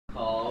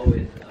call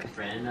with a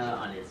friend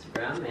on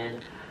Instagram,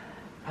 and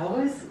I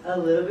was a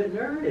little bit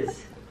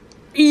nervous.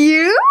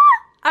 You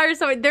are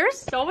so, there's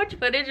so much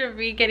footage of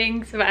me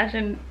getting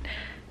Sebastian,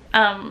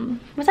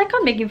 what's that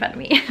called? Making fun of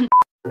me.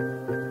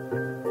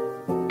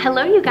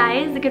 Hello you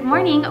guys, good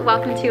morning.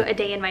 Welcome to a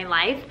day in my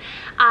life.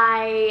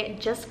 I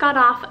just got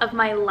off of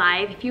my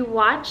live. If you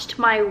watched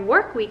my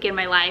work week in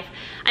my life,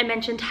 I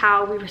mentioned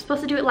how we were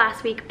supposed to do it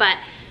last week, but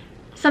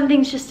some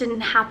things just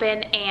didn't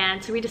happen,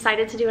 and so we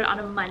decided to do it on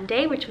a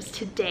Monday, which was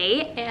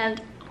today,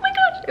 and oh my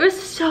gosh, it was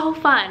so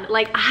fun.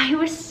 Like, I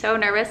was so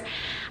nervous.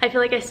 I feel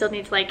like I still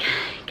need to like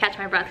catch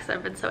my breath because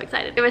I've been so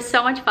excited. It was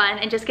so much fun,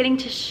 and just getting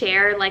to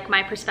share like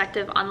my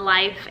perspective on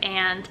life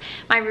and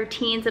my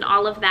routines and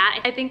all of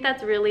that. I think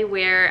that's really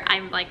where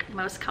I'm like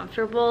most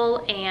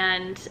comfortable,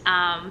 and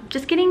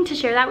just getting to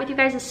share that with you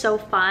guys is so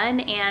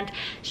fun, and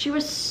she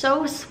was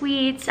so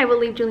sweet. I will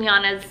leave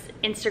Juliana's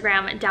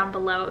Instagram down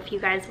below if you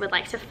guys would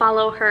like to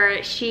follow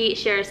her. She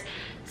shares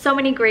so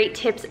many great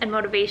tips and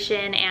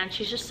motivation, and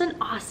she's just an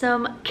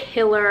awesome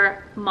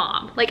killer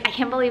mom. Like, I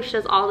can't believe she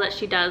does all that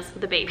she does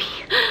with a baby.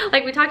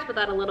 Like, we talked about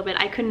that a little bit.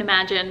 I couldn't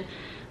imagine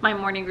my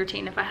morning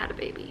routine if I had a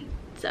baby.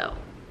 So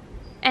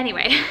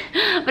anyway,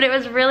 but it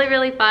was really,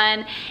 really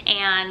fun,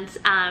 and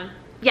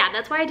yeah,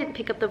 that's why I didn't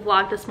pick up the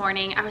vlog this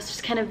morning. I was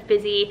just kind of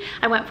busy.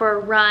 I went for a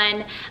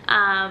run,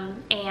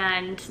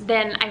 and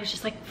then I was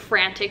just like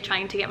frantic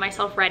trying to get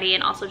myself ready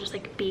and also just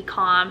like be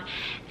calm.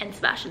 And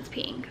Sebastian's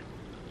peeing.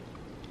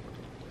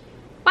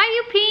 Why are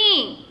you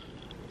peeing?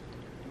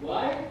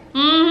 What?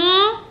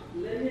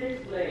 Mm-hmm. Let me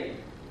explain.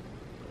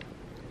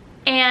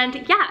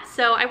 And yeah,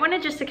 so I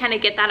wanted just to kind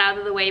of get that out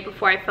of the way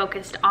before I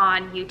focused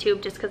on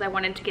YouTube, just because I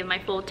wanted to give my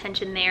full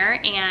attention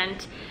there,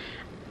 and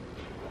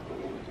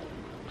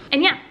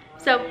yeah,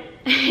 so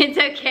it's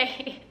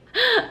okay.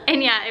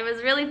 And yeah, it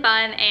was really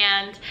fun,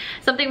 and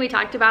something we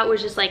talked about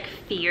was just like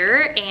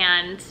fear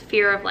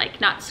of like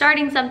not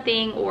starting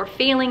something or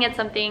failing at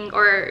something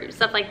or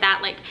stuff like that.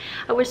 Like,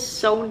 I was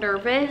so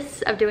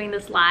nervous of doing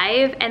this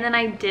live, and then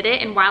I did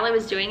it, and while I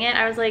was doing it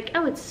I was like,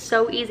 oh, it's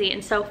so easy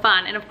and so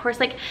fun. And of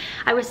course, like,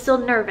 I was still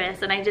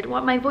nervous, and I didn't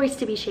want my voice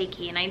to be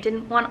shaky, and I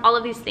didn't want all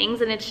of these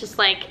things, and it's just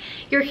like,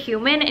 you're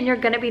human and you're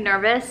gonna be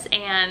nervous,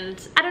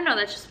 and I don't know,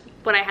 that's just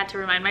what I had to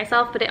remind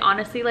myself. But it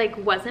honestly like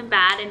wasn't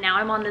bad, and now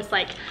I'm on this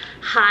like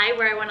high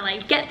where I want to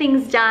like get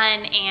things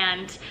done,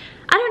 and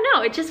I don't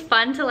know, it's just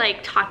fun to like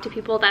talk to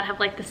people that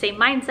have like the same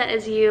mindset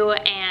as you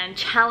and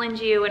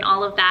challenge you and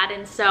all of that,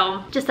 and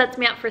so just sets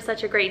me up for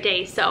such a great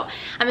day. So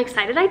I'm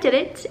excited I did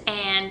it,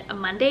 and a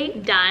Monday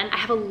done. I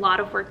have a lot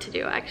of work to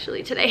do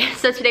actually today.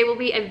 So today will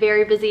be a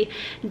very busy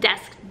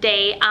desk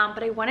day,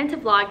 but I wanted to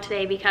vlog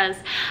today because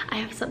I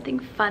have something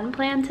fun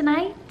planned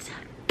tonight.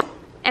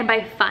 And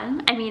by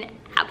fun, I mean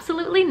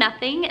absolutely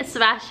nothing.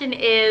 Sebastian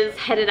is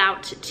headed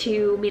out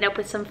to meet up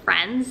with some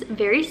friends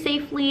very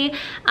safely,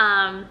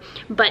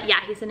 but yeah,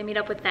 he's gonna meet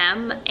up with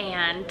them,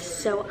 and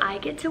so I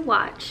get to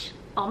watch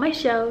all my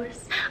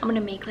shows. I'm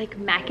gonna make like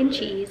mac and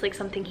cheese, like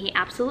something he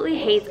absolutely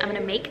hates. I'm gonna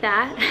make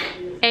that,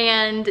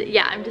 and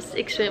yeah, I'm just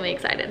extremely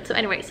excited. So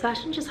anyway,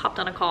 Sebastian just hopped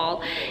on a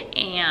call,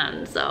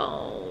 and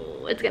so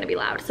it's gonna be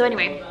loud. So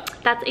anyway,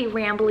 that's a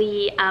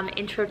rambly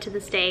intro to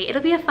this day.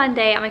 It'll be a fun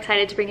day. I'm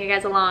excited to bring you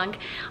guys along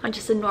on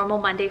just a normal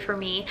Monday for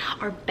me.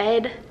 Our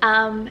bed,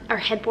 our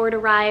headboard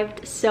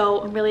arrived,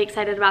 so I'm really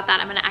excited about that.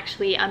 I'm gonna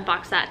actually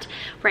unbox that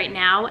right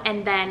now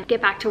and then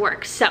get back to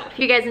work. So if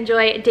you guys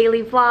enjoy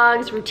daily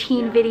vlogs,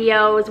 routine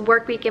videos,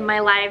 work week in my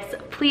lives,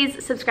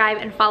 please subscribe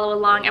and follow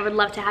along. I would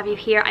love to have you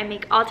here. I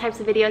make all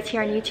types of videos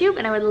here on YouTube,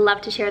 and I would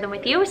love to share them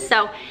with you.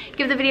 So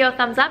give the video a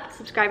thumbs up,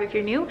 subscribe if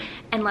you're new,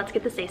 and let's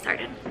get this day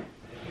started.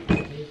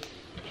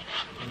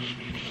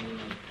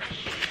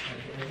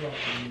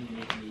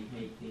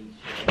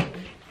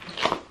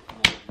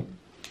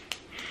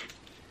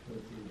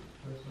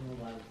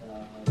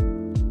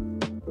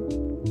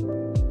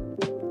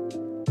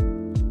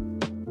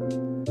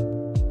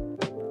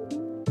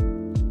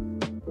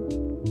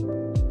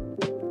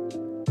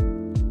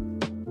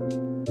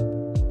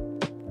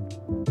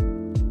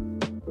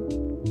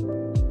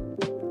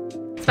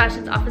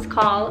 Sebastian's off his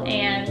call,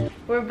 and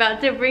we're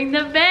about to bring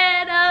the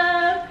bed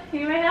up.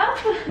 You might help?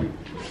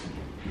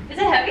 Is it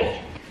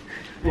heavy?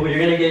 Oh, you're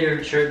gonna get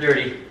your shirt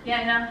dirty. Yeah,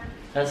 I know.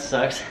 That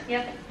sucks.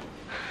 Yep.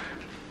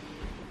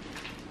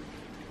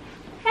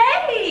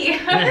 Hey,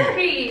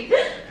 hurry!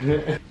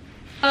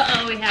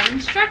 Uh-oh, we have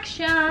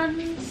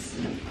instructions.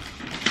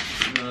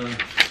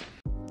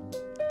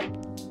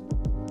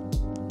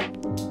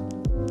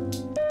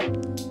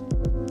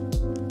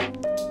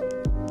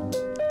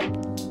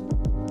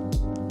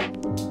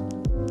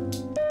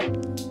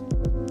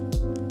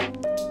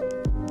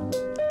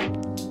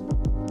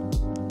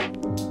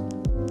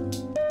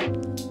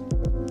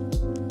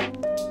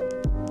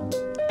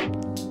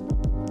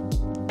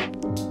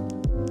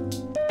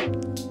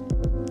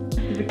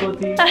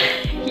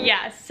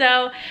 Yeah,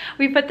 so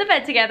we put the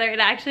bed together. It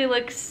actually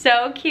looks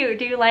so cute.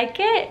 Do you like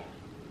it?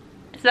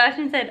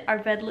 Sebastian said our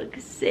bed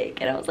looks sick,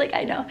 and I was like,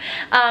 I know.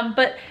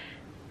 But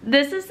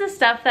this is the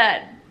stuff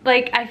that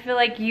like, I feel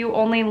like you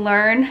only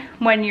learn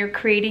when you're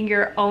creating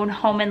your own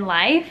home in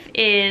life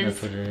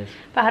is... That's what it is.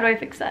 But how do I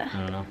fix that? I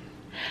don't know.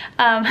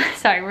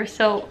 Sorry, we're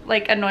still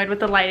like annoyed with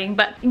the lighting,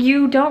 but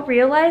you don't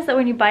realize that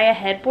when you buy a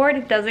headboard,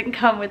 it doesn't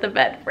come with a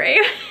bed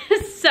frame.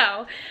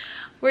 So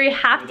we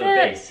have with a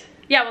base.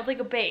 Yeah, with like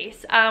a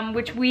base,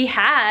 which we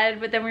had,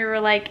 but then we were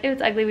like, it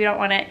was ugly, we don't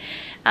want it.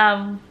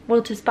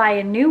 We'll just buy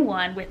a new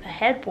one with a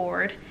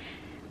headboard,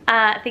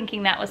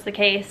 thinking that was the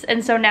case.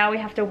 And so now we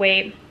have to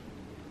wait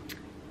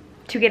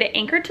to get it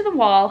anchored to the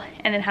wall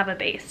and then have a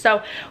base.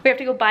 So we have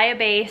to go buy a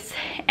base,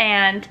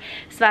 and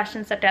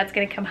Sebastian's stepdad's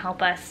gonna come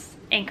help us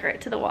anchor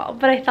it to the wall.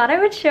 But I thought I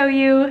would show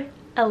you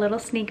a little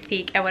sneak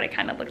peek at what it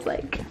kind of looks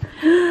like.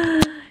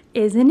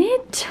 Isn't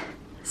it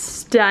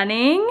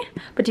stunning?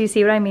 But do you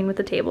see what I mean with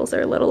the tables?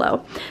 They're a little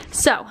low.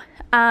 So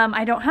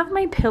I don't have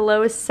my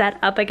pillows set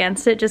up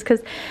against it just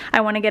because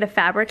I want to get a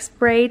fabric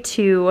spray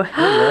to...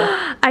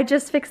 I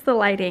just fixed the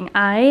lighting.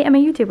 I am a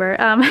YouTuber.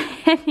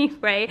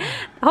 Anyway,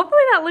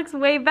 hopefully that looks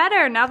way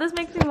better. Now this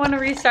makes me want to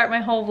restart my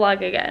whole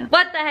vlog again.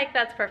 What the heck?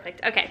 That's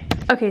perfect. Okay.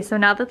 Okay, so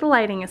now that the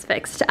lighting is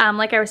fixed,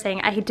 like I was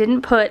saying, I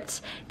didn't put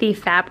the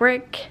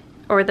fabric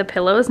or the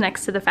pillows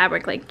next to the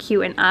fabric like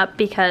cute and up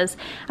because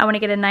I want to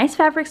get a nice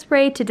fabric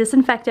spray to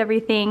disinfect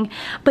everything.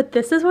 But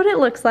this is what it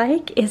looks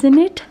like. Isn't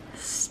it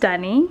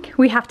stunning?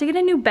 We have to get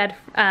a new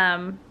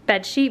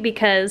bed sheet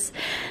because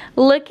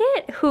look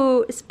at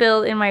who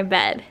spilled in my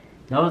bed.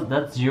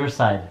 That's your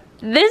side.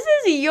 This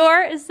is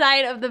your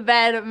side of the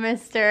bed,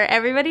 mister.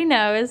 Everybody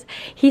knows.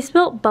 He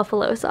spilled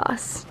buffalo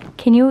sauce.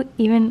 Can you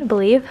even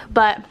believe?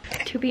 But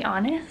to be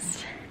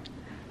honest,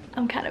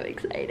 I'm kind of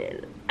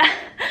excited.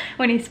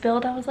 When he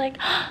spilled, I was like,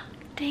 oh,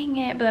 dang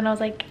it. But then I was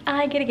like,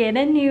 I gotta get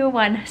a new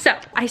one. So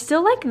I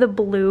still like the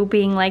blue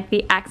being like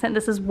the accent.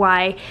 This is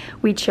why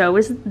we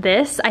chose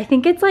this. I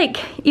think it's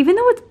like, even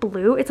though it's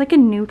blue, it's like a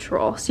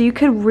neutral. So you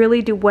could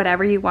really do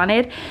whatever you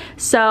wanted.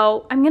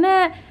 So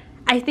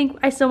I think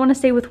I still want to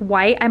stay with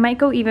white. I might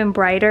go even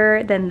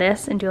brighter than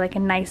this and do like a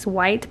nice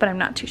white, but I'm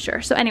not too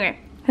sure. So anyway,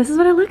 this is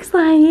what it looks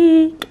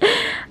like.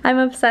 I'm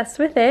obsessed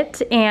with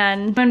it.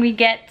 And when we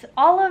get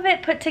all of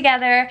it put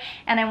together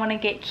and I want to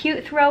get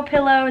cute throw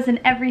pillows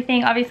and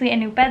everything, obviously a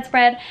new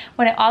bedspread,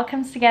 when it all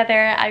comes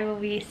together, I will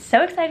be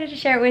so excited to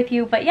share it with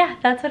you. But yeah,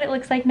 that's what it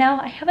looks like now.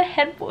 I have a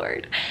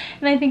headboard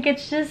and I think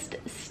it's just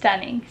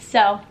stunning.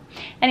 So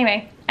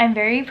anyway, I'm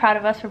very proud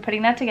of us for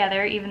putting that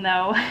together, even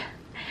though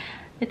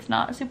it's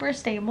not super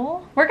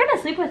stable. We're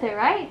gonna sleep with it,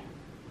 right?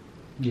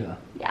 Yeah.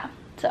 Yeah,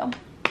 so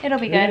it'll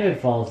be good. Even if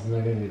it falls, it's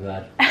not gonna be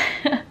bad.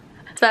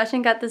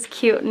 Sebastian got this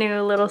cute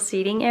new little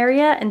seating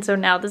area, and so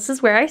now this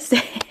is where I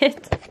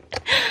sit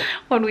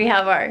when we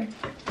have our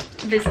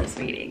business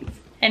meetings.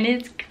 And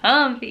it's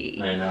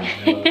comfy. I know.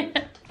 I love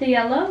it. The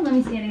yellow? Let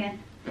me see it again.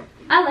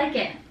 I like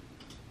it.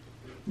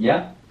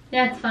 Yeah?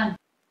 Yeah, it's fun.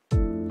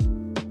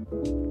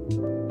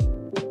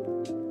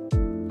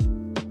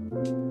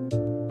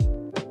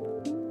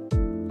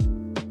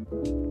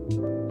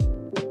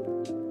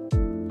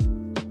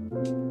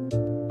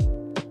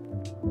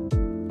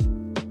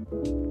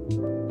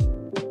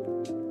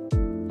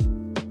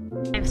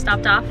 I've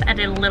stopped off at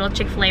a little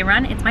Chick-fil-A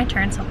run. It's my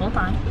turn, so hold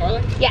on.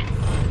 Yes.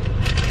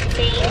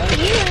 Thank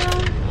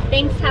you.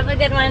 Thanks, have a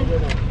good one.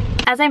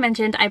 As I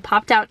mentioned, I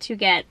popped out to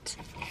get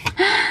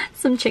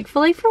some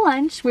Chick-fil-A for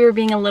lunch. We were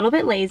being a little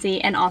bit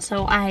lazy, and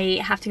also I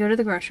have to go to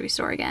the grocery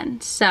store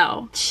again.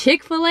 So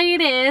Chick-fil-A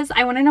it is.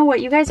 I want to know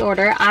what you guys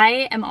order.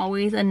 I am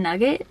always a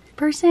nugget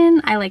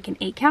person. I like an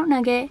 8-count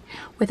nugget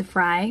with a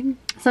fry.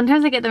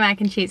 Sometimes I get the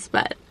mac and cheese,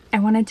 but I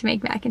wanted to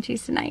make mac and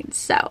cheese tonight,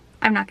 so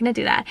I'm not gonna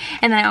do that.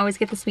 And then I always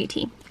get the sweet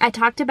tea. I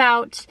talked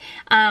about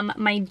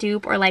my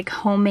dupe or like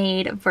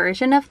homemade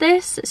version of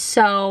this,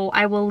 so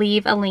I will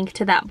leave a link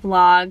to that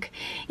vlog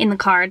in the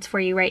cards for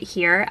you right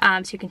here,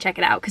 so you can check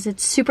it out because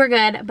it's super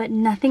good, but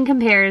nothing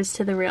compares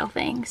to the real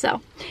thing.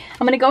 So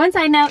I'm gonna go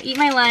inside now, eat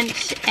my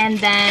lunch, and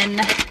then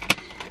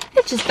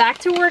it's just back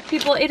to work,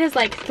 people. It is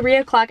like 3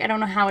 o'clock. I don't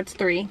know how it's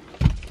 3.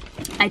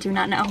 I do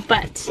not know,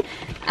 but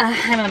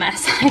I'm a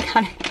mess.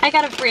 I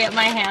gotta free up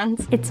my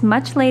hands. It's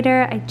much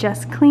later. I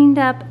just cleaned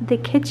up the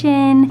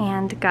kitchen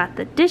and got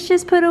the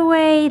dishes put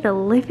away, the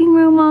living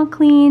room all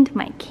cleaned,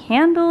 my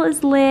candle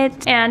is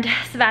lit, and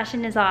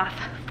Sebastian is off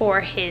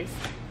for his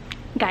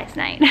guys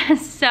night.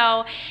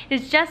 So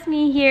it's just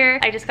me here.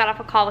 I just got off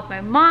a call with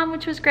my mom,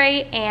 which was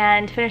great,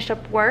 and finished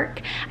up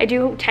work. I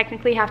do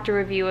technically have to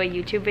review a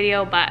YouTube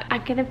video, but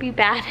I'm gonna be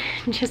bad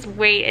and just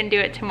wait and do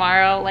it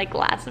tomorrow, like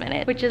last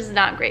minute, which is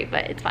not great,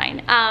 but it's fine.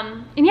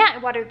 And yeah, I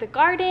watered the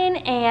garden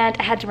and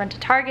I had to run to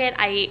Target.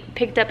 I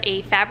picked up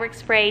a fabric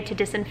spray to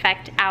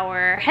disinfect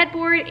our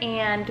headboard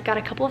and got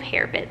a couple of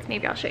hair bits.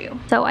 Maybe I'll show you.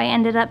 So I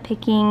ended up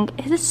picking,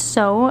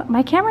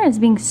 my camera is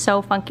being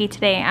so funky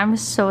today. I'm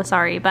so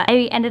sorry, but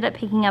I ended up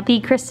picking up the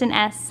Kristen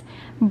S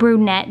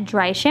Brunette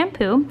Dry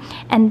Shampoo.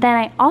 And then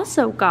I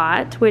also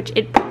got, which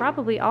it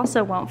probably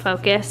also won't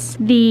focus,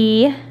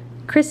 the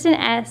Kristen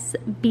S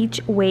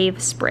Beach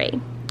Wave Spray.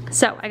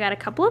 So I got a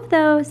couple of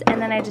those,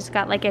 and then I just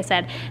got, like I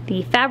said,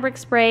 the fabric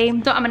spray.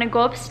 So I'm gonna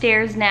go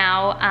upstairs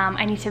now.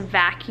 I need to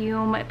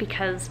vacuum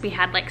because we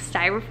had like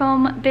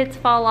styrofoam bits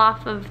fall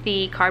off of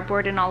the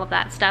cardboard and all of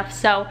that stuff.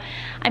 So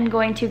I'm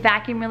going to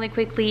vacuum really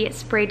quickly,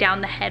 spray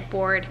down the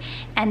headboard,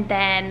 and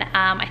then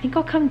I think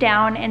I'll come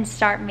down and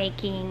start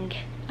making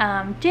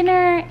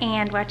dinner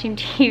and watching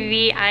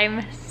TV.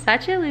 I'm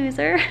such a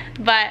loser,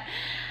 but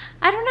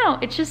I don't know.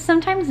 It's just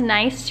sometimes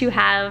nice to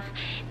have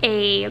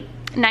a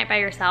night by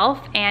yourself,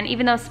 and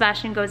even though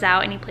Sebastian goes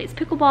out and he plays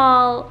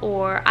pickleball,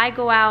 or I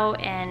go out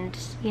and,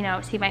 you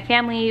know, see my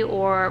family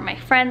or my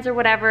friends or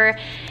whatever,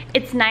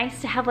 it's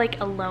nice to have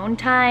like alone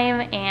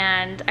time,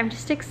 and I'm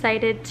just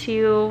excited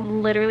to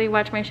literally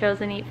watch my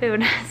shows and eat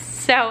food.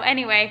 So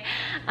anyway,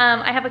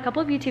 I have a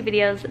couple of YouTube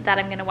videos that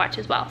I'm gonna watch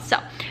as well. So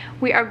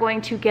we are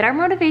going to get our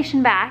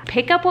motivation back,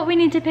 pick up what we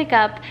need to pick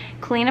up,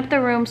 clean up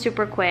the room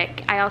super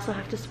quick. I also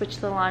have to switch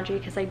the laundry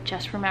because I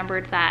just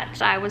remembered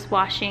that I was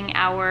washing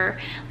our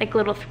like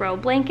little throw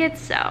blankets.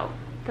 So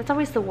that's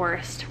always the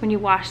worst, when you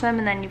wash them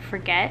and then you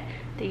forget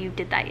that you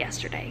did that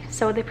yesterday.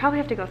 So they probably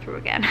have to go through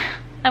again.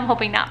 I'm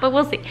hoping not, but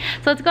we'll see.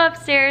 So let's go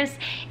upstairs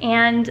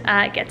and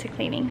get to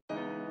cleaning.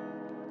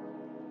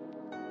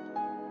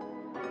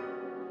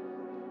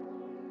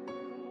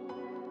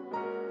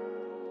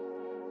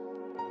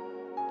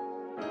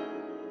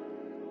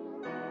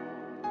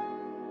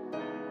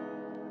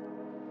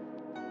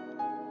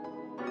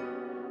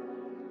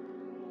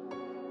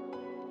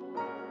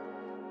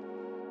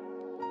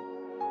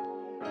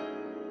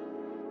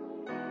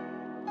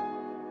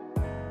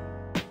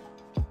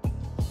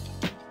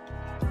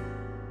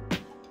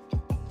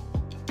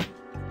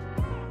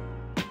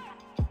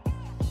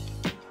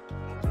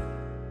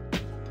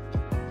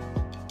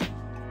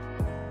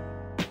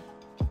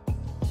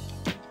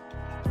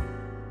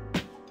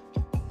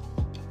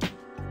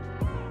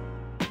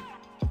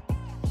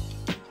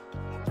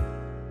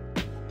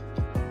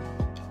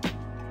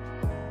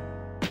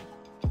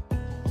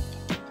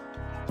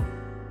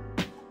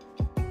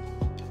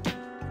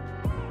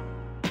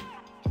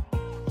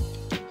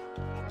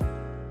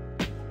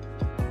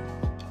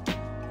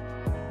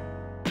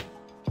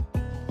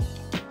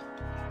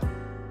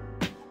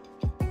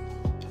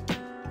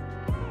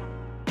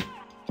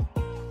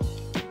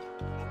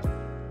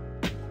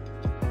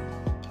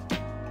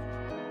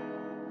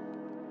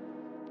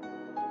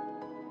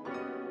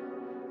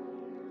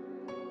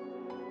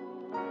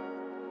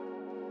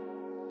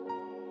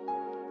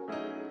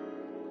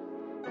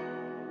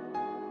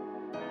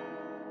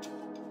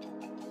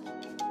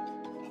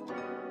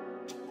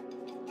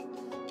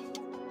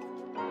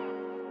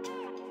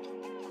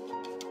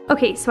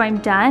 Okay, so I'm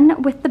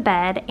done with the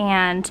bed,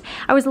 and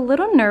I was a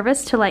little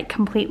nervous to like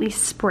completely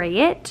spray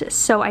it,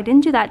 so I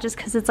didn't do that just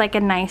because it's like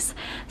a nice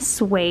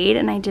suede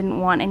and I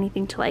didn't want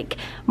anything to like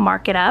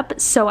mark it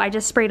up. So I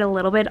just sprayed a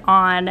little bit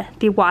on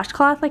the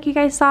washcloth like you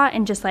guys saw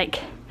and just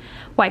like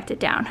wiped it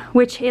down,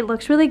 which it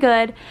looks really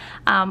good.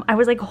 I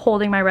was like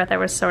holding my breath, I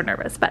was so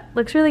nervous, but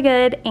looks really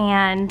good.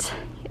 And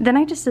then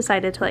I just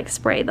decided to like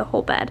spray the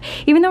whole bed.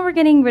 Even though we're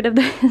getting rid of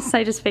this,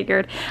 I just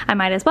figured I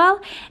might as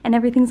well, and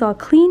everything's all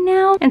clean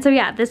now. And so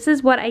yeah, this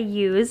is what I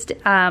used,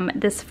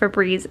 this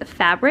Febreze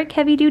fabric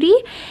heavy duty,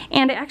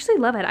 and I actually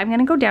love it. I'm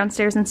gonna go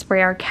downstairs and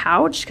spray our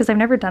couch because I've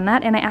never done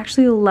that, and I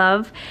actually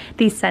love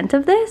the scent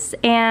of this,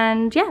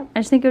 and yeah, I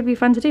just think it would be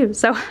fun to do.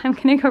 So I'm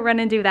gonna go run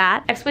and do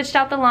that. I've switched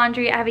out the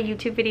laundry. I have a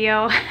YouTube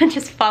video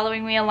just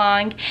following me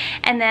along,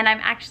 and then I'm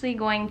actually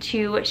going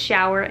to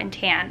shower and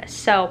tan.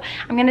 So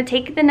I'm gonna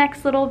take the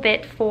next little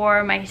bit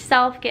for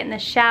myself, get in the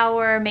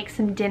shower, make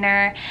some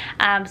dinner,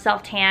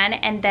 self-tan,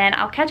 and then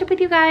I'll catch up with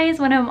you guys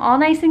when I'm all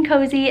nice and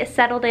cozy,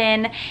 settled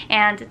in,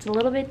 and it's a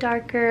little bit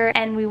darker,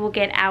 and we will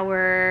get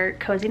our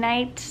cozy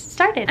night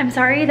started. I'm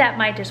sorry that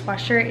my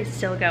dishwasher is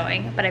still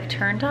going, but I've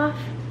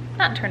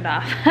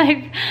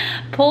I've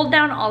pulled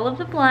down all of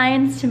the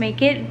blinds to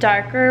make it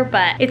darker,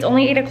 but it's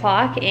only 8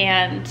 o'clock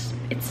and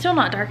it's still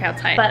not dark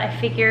outside. But I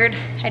figured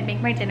I'd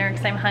make my dinner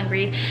because I'm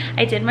hungry.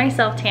 I did my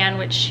self-tan,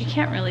 which you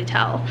can't really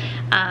tell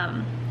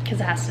because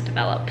it has to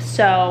develop.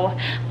 So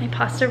my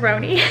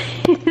pastaroni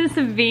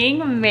is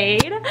being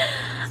made.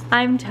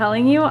 I'm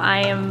telling you, I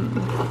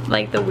am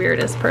like the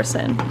weirdest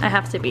person. I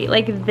have to be.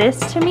 Like, this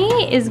to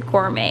me is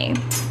gourmet.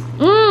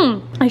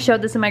 I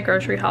showed this in my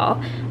grocery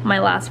haul, my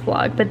last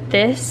vlog, but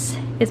this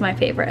is my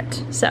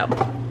favorite. So,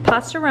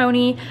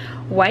 pastaroni,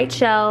 white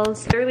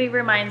shells. Literally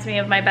reminds me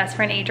of my best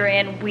friend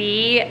Adrian.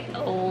 We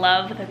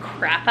love the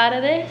crap out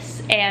of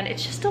this, and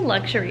it's just a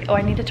luxury. Oh,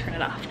 I need to turn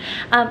it off.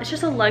 It's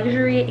just a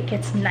luxury. It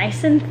gets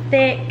nice and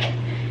thick.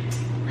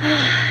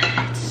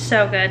 It's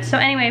so good. So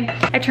anyway,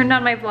 I turned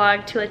on my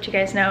vlog to let you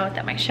guys know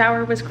that my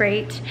shower was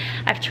great.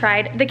 I've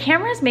tried, the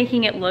camera's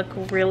making it look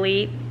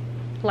really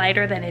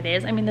lighter than it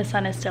is. I mean, the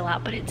sun is still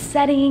out, but it's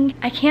setting.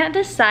 I can't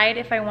decide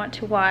if I want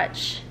to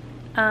watch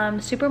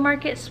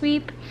Supermarket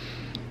Sweep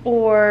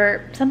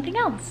or something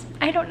else.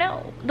 I don't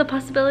know. The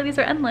possibilities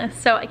are endless.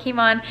 So I came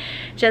on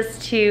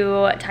just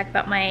to talk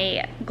about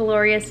my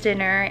glorious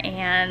dinner,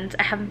 and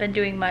I haven't been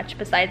doing much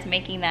besides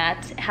making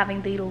that,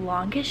 having the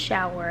longest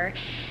shower,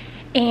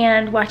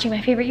 and watching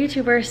my favorite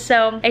YouTubers.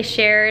 So I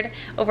shared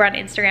over on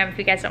Instagram, if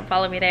you guys don't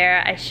follow me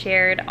there, I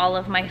shared all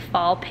of my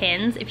fall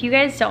pins. If you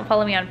guys don't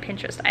follow me on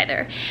Pinterest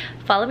either,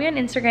 follow me on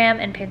Instagram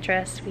and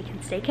Pinterest. We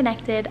can stay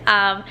connected.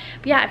 But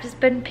yeah, I've just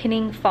been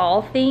pinning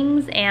fall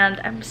things and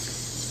I'm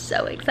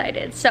so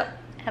excited. So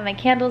I have my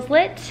candles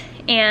lit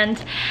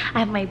and I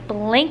have my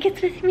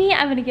blankets with me.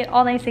 I'm gonna get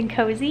all nice and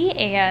cozy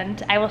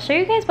and I will show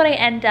you guys what I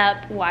end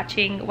up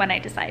watching when I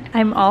decide.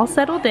 I'm all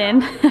settled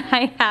in.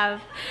 I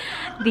have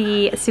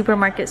the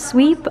supermarket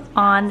sweep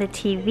on the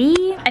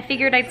TV. I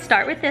figured I'd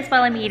start with this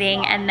while I'm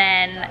eating and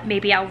then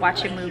maybe I'll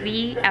watch a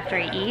movie after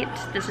I eat.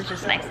 This is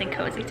just nice and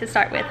cozy to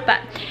start with.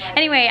 But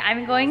anyway,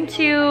 I'm going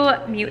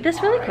to mute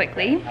this really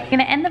quickly. I'm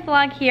gonna end the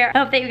vlog here. I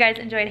hope that you guys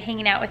enjoyed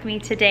hanging out with me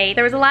today.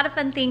 There was a lot of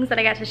fun things that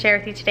I got to share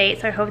with you today,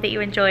 so I hope that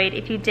you enjoyed.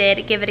 If you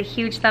did, give it a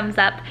huge thumbs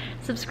up.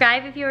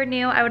 Subscribe if you are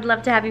new. I would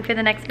love to have you for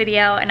the next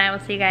video and I will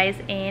see you guys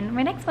in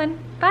my next one.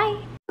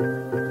 Bye.